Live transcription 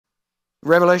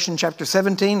Revelation chapter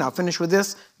 17, I'll finish with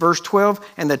this. Verse 12,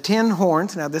 and the 10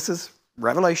 horns, now this is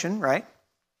Revelation, right?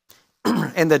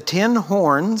 And the 10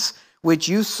 horns which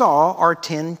you saw are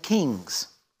 10 kings,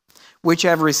 which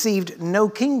have received no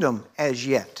kingdom as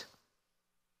yet.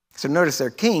 So notice they're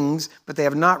kings, but they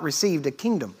have not received a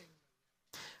kingdom.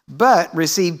 But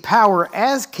receive power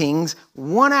as kings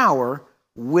 1 hour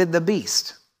with the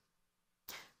beast.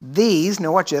 These,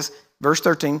 now watch this, verse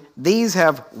 13, these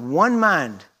have one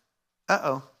mind.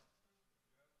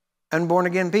 Unborn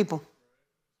again people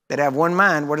that have one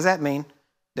mind. What does that mean?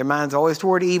 Their mind's always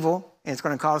toward evil, and it's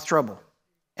going to cause trouble.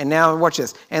 And now watch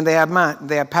this. And they have mind,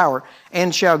 they have power,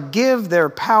 and shall give their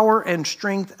power and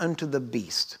strength unto the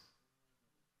beast.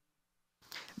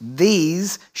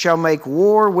 These shall make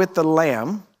war with the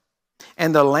Lamb,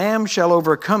 and the Lamb shall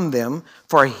overcome them,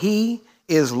 for he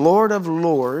is Lord of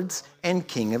lords and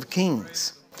King of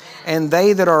kings. And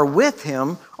they that are with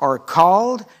him are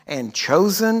called and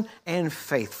chosen and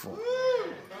faithful.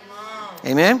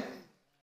 Amen?